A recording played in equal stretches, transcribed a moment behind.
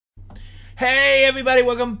Hey everybody,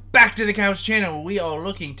 welcome back to the Couch Channel. We are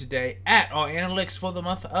looking today at our analytics for the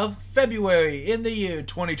month of February in the year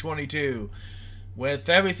 2022. With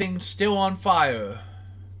everything still on fire.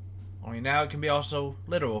 Only now it can be also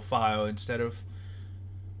literal fire instead of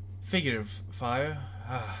figurative fire.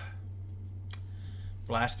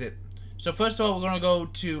 Blast it. So first of all, we're going to go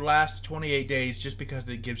to last 28 days just because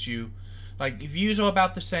it gives you, like, views are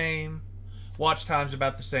about the same. Watch time's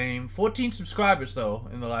about the same. 14 subscribers, though,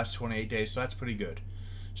 in the last 28 days, so that's pretty good.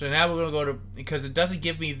 So now we're going to go to, because it doesn't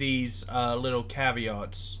give me these little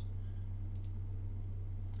caveats.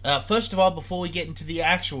 First of all, before we get into the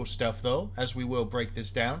actual stuff, though, as we will break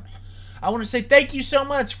this down, I want to say thank you so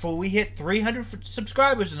much for we hit 300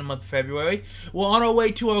 subscribers in the month of February. We're on our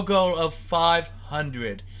way to our goal of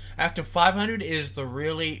 500. After 500 is the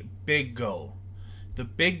really big goal. The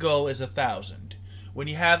big goal is 1,000. When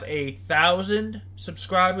you have 1,000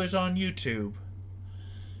 subscribers on YouTube,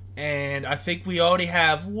 and I think we already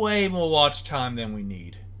have way more watch time than we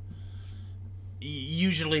need.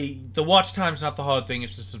 Usually, the watch time's not the hard thing,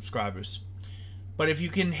 it's the subscribers. But if you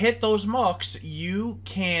can hit those marks, you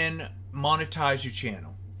can monetize your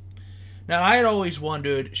channel. Now, I had always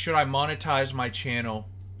wondered, should I monetize my channel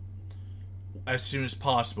as soon as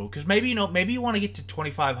possible? Because maybe, maybe you want to get to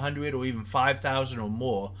 2,500 or even 5,000 or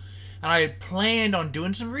more. And I had planned on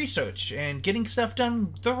doing some research and getting stuff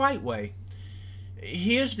done the right way.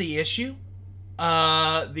 Here's the issue.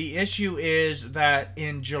 The issue is that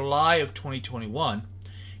in July of 2021,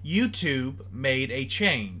 YouTube made a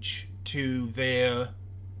change to their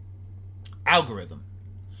algorithm.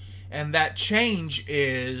 And that change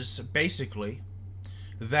is basically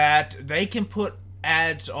that they can put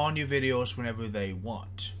ads on your videos whenever they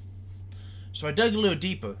want. So I dug a little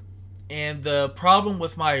deeper. And the problem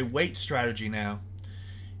with my weight strategy now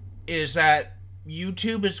is that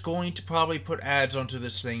YouTube is going to probably put ads onto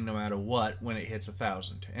this thing no matter what when it hits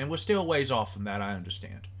 1,000. And we're still ways off from that, I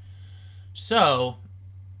understand. So,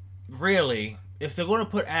 really, if they're going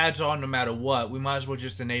to put ads on no matter what, we might as well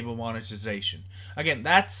just enable monetization. Again,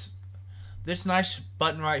 this nice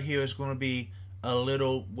button right here is going to be a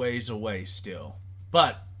little ways away still.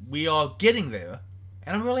 But we are getting there,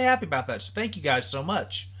 and I'm really happy about that. So thank you guys so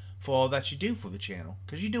much for all that you do for the channel,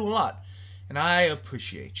 because you do a lot, and I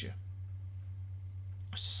appreciate you.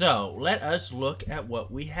 So, let us look at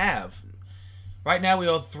what we have. Right now we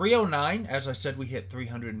are 309. As I said, we hit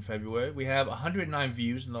 300 in February. We have 109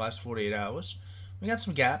 views in the last 48 hours. We got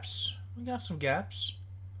some gaps. We got some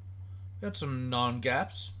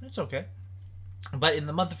non-gaps. It's okay. But in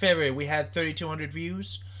the month of February, we had 3,200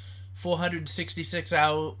 views,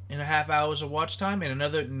 466.5 hours of watch time, and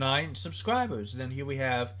another 9 subscribers. And then here we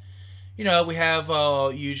have, we have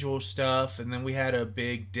usual stuff, and then we had a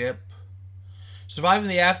big dip. Surviving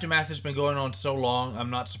the Aftermath has been going on so long,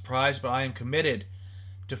 I'm not surprised, but I am committed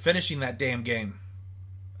to finishing that damn game.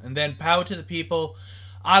 And then Power to the People.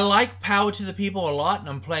 I like Power to the People a lot, and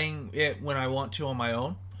I'm playing it when I want to on my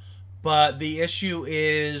own. But the issue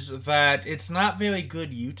is that it's not very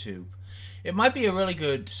good YouTube. It might be a really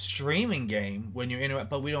good streaming game when you're in it,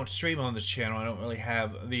 but we don't stream on this channel. I don't really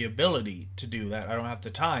have the ability to do that. I don't have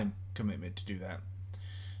the time commitment to do that.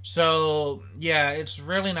 So, yeah, it's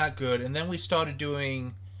really not good. And then we started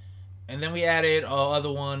doing, and then we added our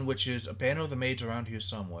other one, which is a Banner of the Maids around here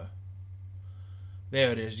somewhere.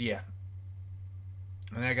 There it is, yeah.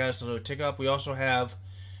 And that got us a little tick up. We also have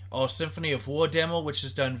our Symphony of War demo, which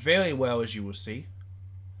has done very well, as you will see.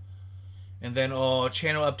 And then our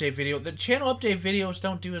channel update video. The channel update videos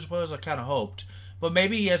don't do as well as I kind of hoped. But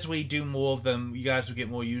maybe as we do more of them, you guys will get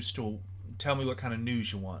more used to. Tell me what kind of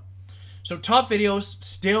news you want. So top videos,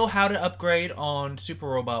 still how to upgrade on Super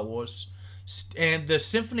Robot Wars. And the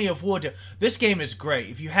Symphony of War demo. This game is great.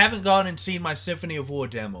 If you haven't gone and seen my Symphony of War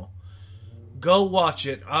demo, go watch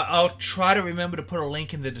it. I'll try to remember to put a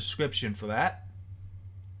link in the description for that.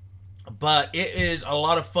 But it is a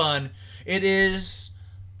lot of fun. It is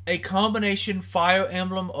a combination Fire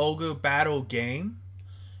Emblem Ogre battle game,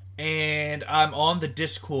 and I'm on the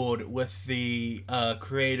Discord with the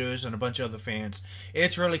creators and a bunch of other fans.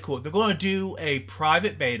 It's really cool. They're going to do a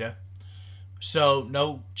private beta, so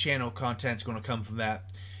no channel content's going to come from that.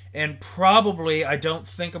 And probably, I don't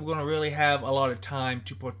think I'm going to really have a lot of time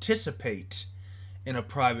to participate in a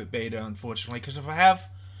private beta, unfortunately, because if I have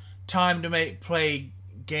time to play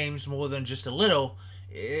games more than just a little,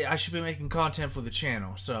 I should be making content for the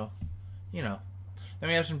channel. So, Then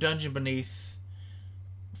we have some Dungeon Beneath.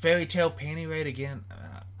 Fairy Tail Panty Raid again.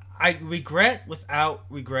 I regret without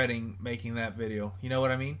regretting making that video. You know what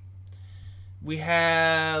I mean? We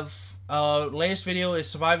have latest video is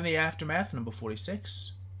Surviving the Aftermath, number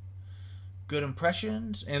 46. good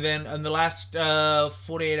impressions. And then in the last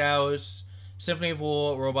 48 hours, Symphony of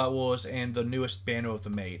War, Robot Wars, and the newest Banner of the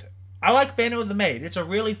Maid. I like Banner of the Maid. It's a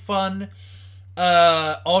really fun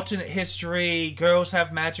alternate history. Girls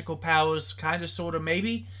have magical powers, kind of, sort of,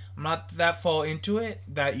 maybe. I'm not that far into it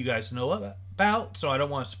that you guys know about, so I don't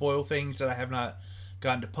want to spoil things that I have not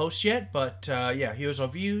gotten to post yet. But yeah, here's our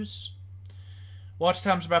views. Watch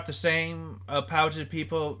time's about the same. Power to the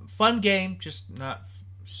people. Fun game, just not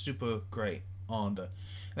super great on the.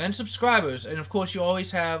 And then subscribers, and of course you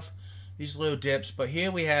always have these little dips. But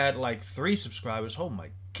here we had like 3 subscribers. Oh my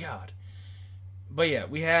god! But yeah,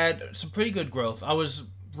 we had some pretty good growth. I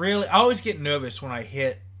always get nervous when I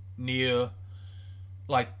hit near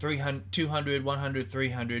like 300, 200, 100,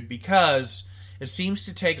 300 because it seems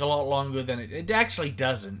to take a lot longer than it actually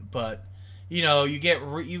doesn't. But you know,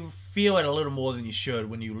 you feel it a little more than you should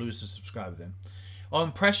when you lose a subscriber then. Our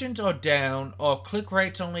impressions are down, our click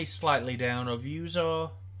rate's only slightly down, our views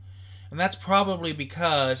are... And that's probably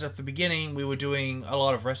because at the beginning we were doing a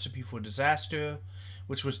lot of Recipe for Disaster,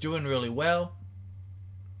 which was doing really well.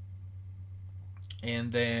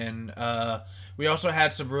 And then we also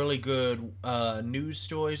had some really good news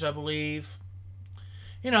stories, I believe.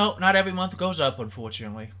 You know, not every month goes up,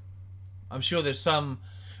 unfortunately. I'm sure there's some...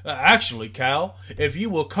 actually, Cal, if you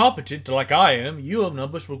were competent like I am, your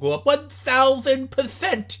numbers will go up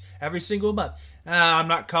 1,000% every single month. I'm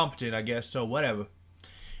not competent, I guess, so whatever.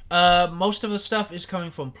 Most of the stuff is coming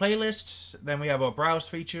from playlists. Then we have our browse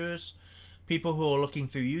features, people who are looking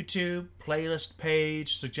through YouTube, playlist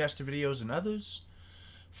page, suggested videos, and others.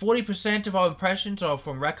 40% of our impressions are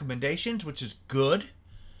from recommendations, which is good.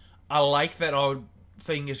 I like that our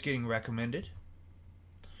thing is getting recommended.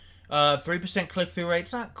 3% click-through rate.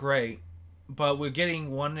 It's not great, but we're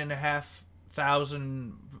getting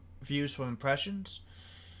 1,500 views from impressions.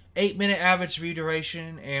 8-minute average view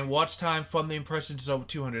duration, and watch time from the impressions is over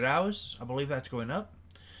 200 hours. I believe that's going up.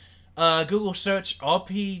 Google search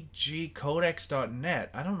rpgcodex.net.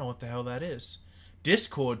 I don't know what the hell that is.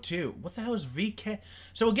 Discord, too. What the hell is VK?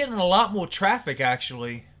 So we're getting a lot more traffic,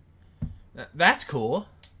 actually. That's cool.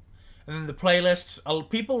 And then the playlists.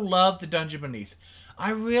 People love the Dungeon Beneath.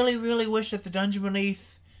 I really, really wish that the Dungeon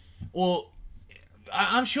Beneath, or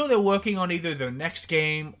I'm sure they're working on either their next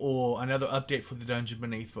game or another update for the Dungeon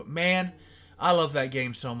Beneath, but man, I love that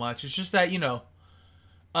game so much. It's just that, you know,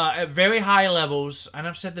 at very high levels, and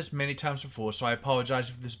I've said this many times before, so I apologize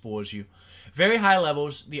if this bores you. Very high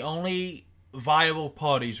levels, the only viable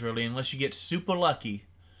parties, really, unless you get super lucky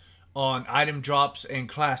on item drops and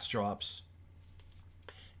class drops,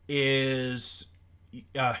 is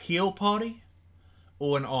a heal party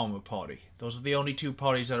or an armor party. Those are the only 2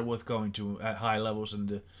 parties that are worth going to at high levels in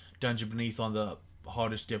the Dungeon Beneath on the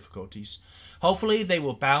hardest difficulties. Hopefully they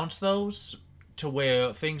will balance those to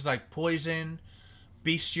where things like poison,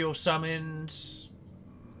 bestial summons,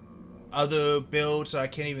 other builds that I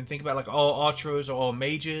can't even think about, like all archers or all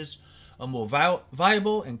mages, are more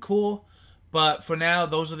viable and cool. But for now,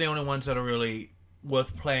 those are the only ones that are really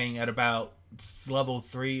worth playing at about level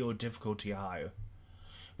 3 or difficulty higher.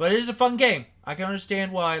 But it is a fun game. I can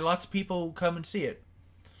understand why lots of people come and see it.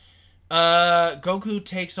 Goku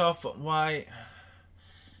takes off. Why?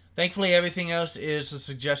 Thankfully, everything else is the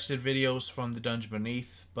suggested videos from the Dungeon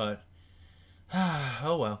Beneath. But,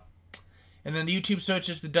 oh well. And then YouTube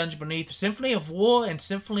searches the Dungeon Beneath. Symphony of War and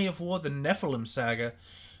Symphony of War, the Nephilim Saga.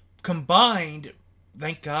 Combined,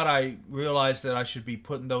 thank God I realized that I should be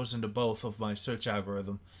putting those into both of my search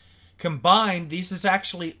algorithm. Combined, these is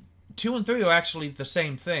actually... 2 and 3 are actually the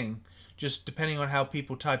same thing, just depending on how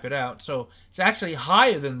people type it out. So it's actually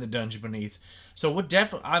higher than the Dungeon Beneath. So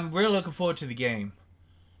I'm really looking forward to the game.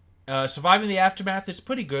 Surviving the Aftermath is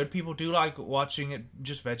pretty good. People do like watching it,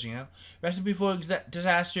 just vegging out. Recipe for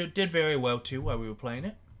Disaster did very well too while we were playing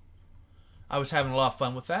it. I was having a lot of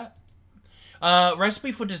fun with that.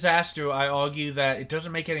 Recipe for Disaster, I argue that it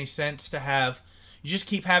doesn't make any sense to have... You just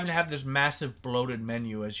keep having to have this massive bloated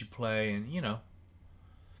menu as you play, and, you know...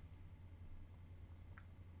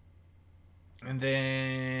 And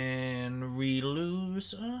then we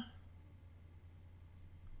lose.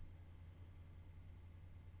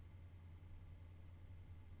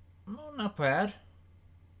 No, not bad.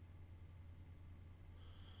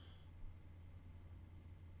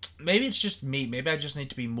 Maybe it's just me. Maybe I just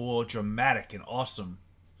need to be more dramatic and awesome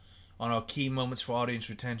on our key moments for audience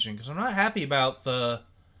retention. Because I'm not happy about the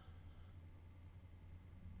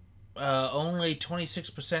only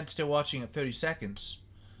 26% still watching at 30 seconds.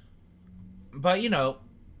 But, you know,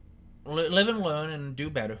 live and learn and do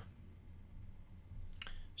better.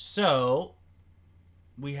 So,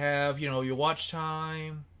 we have, you know, your watch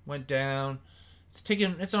time went down.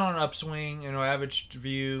 It's on an upswing, average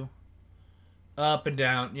view. Up and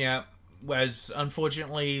down, yeah. As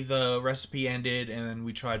unfortunately the recipe ended and then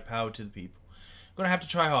we tried Power to the People. Gonna have to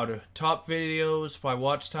try harder. Top videos by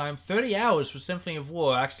watch time. 30 hours for Symphony of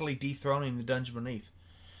War, actually dethroning the Dungeon Beneath.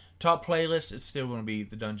 Top playlist, it's still gonna be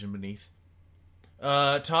the Dungeon Beneath.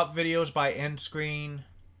 Top videos by end screen.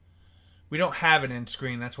 We don't have an end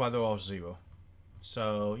screen, that's why they're all 0.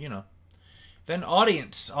 So, Then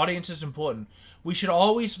audience. Audience is important. We should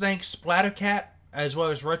always thank Splattercat as well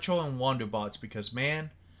as Retro and Wanderbots because,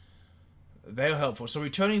 man, they're helpful. So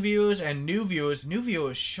returning viewers and new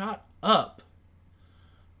viewers shot up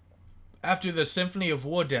after the Symphony of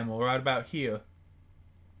War demo right about here.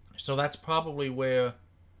 So that's probably where,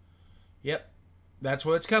 yep, that's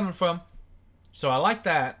where it's coming from. So I like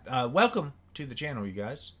that. Welcome to the channel, you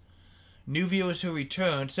guys. New viewers who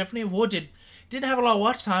returned. Symphony of War didn't have a lot of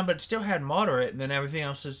watch time, but it still had moderate, and then everything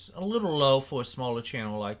else is a little low for a smaller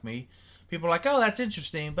channel like me. People are like, oh, that's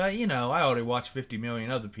interesting, but, I already watch 50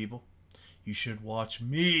 million other people. You should watch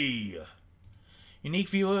me. Unique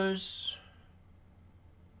viewers.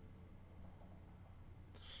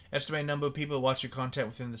 Estimated number of people who watch your content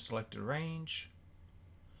within the selected range.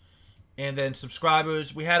 And then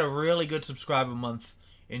subscribers. We had a really good subscriber month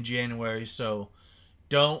in January, so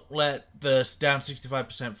don't let the down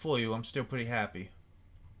 65% fool you. I'm still pretty happy.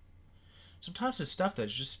 Sometimes it's stuff that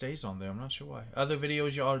just stays on there. I'm not sure why. Other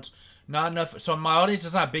videos, your audience, not enough. So my audience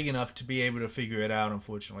is not big enough to be able to figure it out,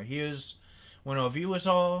 unfortunately. Here's when our viewers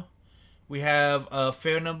are. We have a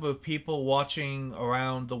fair number of people watching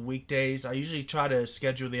around the weekdays. I usually try to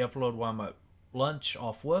schedule the upload while I'm at lunch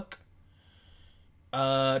off work.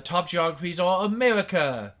 Top geographies are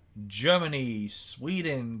America, Germany,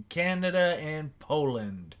 Sweden, Canada, and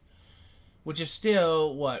Poland. Which is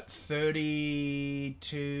still, what,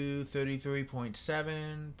 32,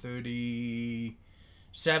 33.7,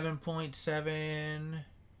 37.7.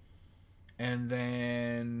 And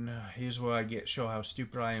then, here's where I show how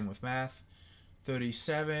stupid I am with math.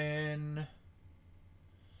 37.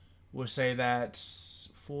 We'll say that's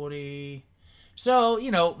 40. So,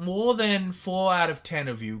 more than 4 out of 10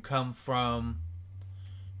 of you come from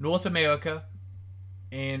North America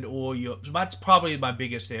and or Europe. So that's probably my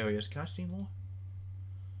biggest areas. Can I see more?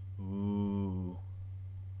 Ooh.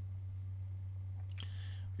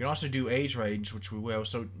 We can also do age range, which we will.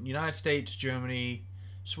 So, United States, Germany,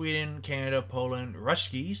 Sweden, Canada, Poland,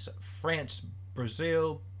 Ruskies, France,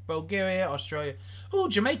 Brazil, Bulgaria, Australia. Ooh,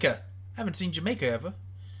 Jamaica. Haven't seen Jamaica ever.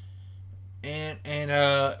 And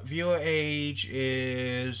viewer age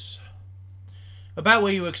is about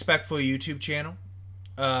what you expect for a YouTube channel.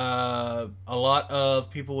 A lot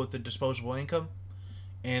of people with a disposable income.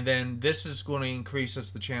 And then this is going to increase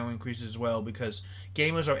as the channel increases as well because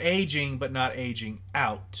gamers are aging but not aging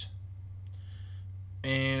out.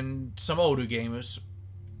 And some older gamers.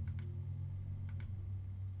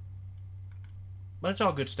 But it's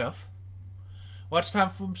all good stuff. Watch time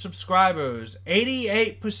from subscribers.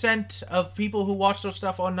 88% of people who watch those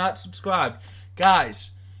stuff are not subscribed.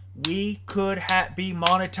 Guys, we could be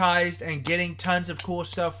monetized and getting tons of cool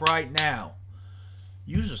stuff right now.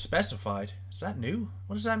 User specified. Is that new?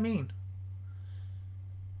 What does that mean?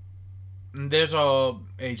 And there's a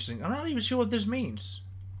age thing. I'm not even sure what this means.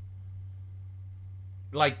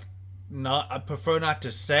 Like, I prefer not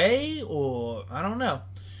to say, or I don't know.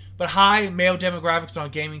 But high male demographics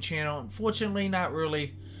on gaming channel. Unfortunately, not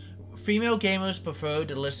really. Female gamers prefer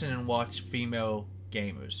to listen and watch female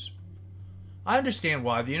gamers. I understand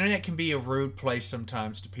why. The internet can be a rude place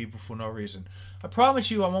sometimes to people for no reason. I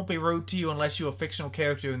promise you I won't be rude to you unless you're a fictional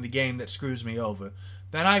character in the game that screws me over.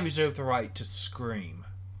 Then I reserve the right to scream.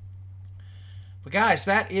 But guys,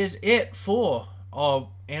 that is it for our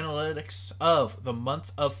analytics of the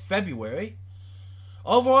month of February.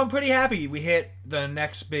 Overall, I'm pretty happy. We hit the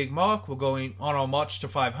next big mark. We're going on our march to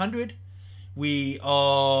 500. We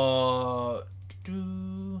are...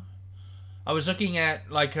 I was looking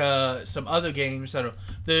at like some other games that are...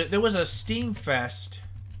 There was a Steam Fest,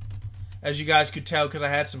 as you guys could tell, because I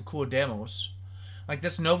had some cool demos. Like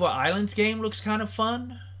this Nova Islands game looks kind of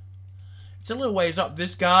fun. It's a little ways up.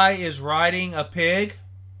 This guy is riding a pig.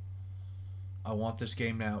 I want this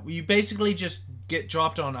game now. You basically just get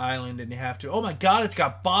dropped on an island and you have to... Oh my god, it's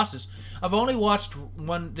got bosses. I've only watched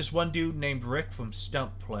this one dude named Rick from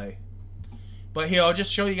Stump play. But here, I'll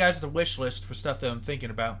just show you guys the wish list for stuff that I'm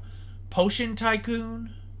thinking about. Potion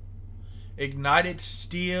Tycoon, Ignited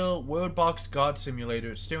Steel, World Box God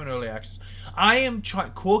Simulator. It's still in early access. I am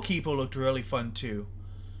trying... Core Keeper looked really fun too.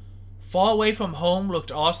 Far Away From Home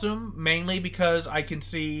looked awesome, mainly because I can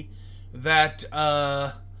see that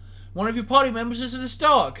one of your party members is this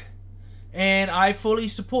dog. and I fully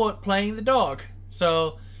support playing the dog.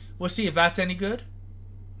 So we'll see if that's any good.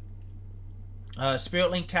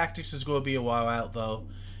 Spirit Link Tactics is going to be a while out, though.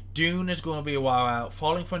 Dune is going to be a while out.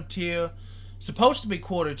 Falling Frontier, supposed to be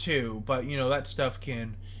Q2, but, you know, that stuff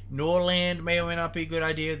can... Norland may or may not be a good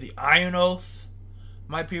idea. The Iron Oath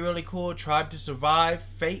might be really cool. Tribe to Survive.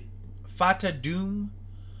 Fata Doom.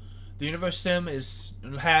 The Universe Sim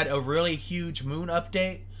had a really huge moon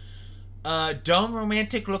update. Dome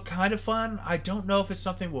Romantic looked kind of fun. I don't know if it's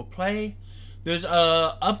something we'll play. There's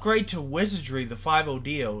a upgrade to Wizardry, the 5.0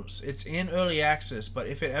 deals. It's in early access, but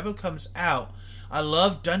if it ever comes out, I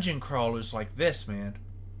love dungeon crawlers like this, man.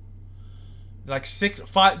 Like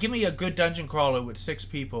 5. Give me a good dungeon crawler with 6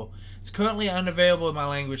 people. It's currently unavailable in my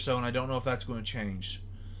language, though, and I don't know if that's going to change.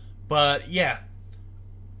 But yeah,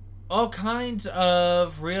 all kinds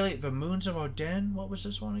of really the Moons of Ardennes. What was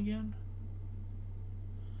this one again?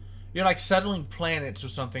 You're like settling planets or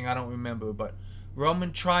something. I don't remember, but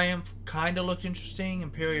Roman Triumph kind of looked interesting.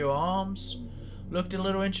 Imperial Arms looked a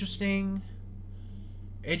little interesting.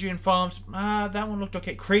 Adrian Farms, that one looked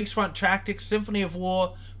okay. Kriegsfront Tactics, Symphony of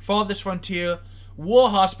War, Farthest Frontier. War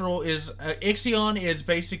Hospital is... Ixion is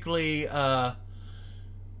basically...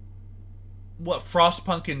 what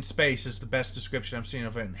Frostpunk in space is the best description I'm seeing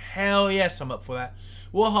of it. And hell yes, I'm up for that.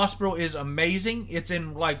 War Hospital is amazing. It's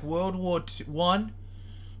in like World War I.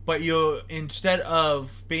 But you're, instead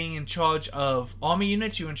of being in charge of army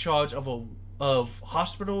units, you're in charge of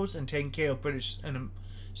hospitals and taking care of British and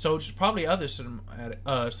soldiers, probably other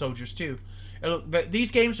soldiers too.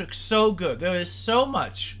 These games look so good. There is so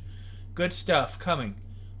much good stuff coming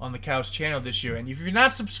on the Cows channel this year. And if you're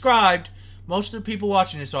not subscribed, most of the people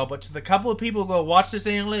watching this are, but to the couple of people who go watch this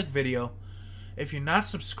analytic video, if you're not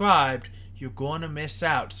subscribed, you're going to miss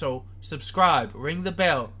out. So subscribe, ring the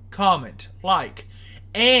bell, comment, like.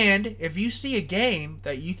 And if you see a game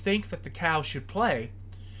that you think that the Cows should play,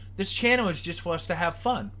 this channel is just for us to have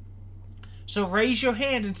fun. So raise your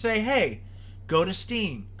hand and say, hey, go to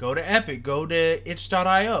Steam, go to Epic, go to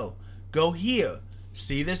itch.io, go here,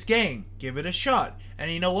 see this game, give it a shot.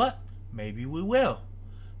 And you know what? Maybe we will.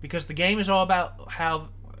 Because the game is all about how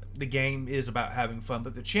the game is about having fun,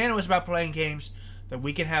 but the channel is about playing games that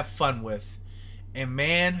we can have fun with. And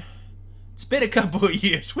man, it's been a couple of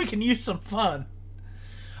years. We can use some fun.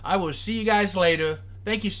 I will see you guys later.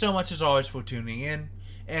 Thank you so much as always for tuning in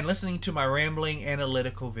and listening to my rambling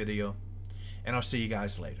analytical video. And I'll see you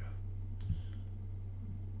guys later.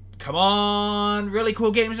 Come on, really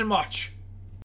cool games in March.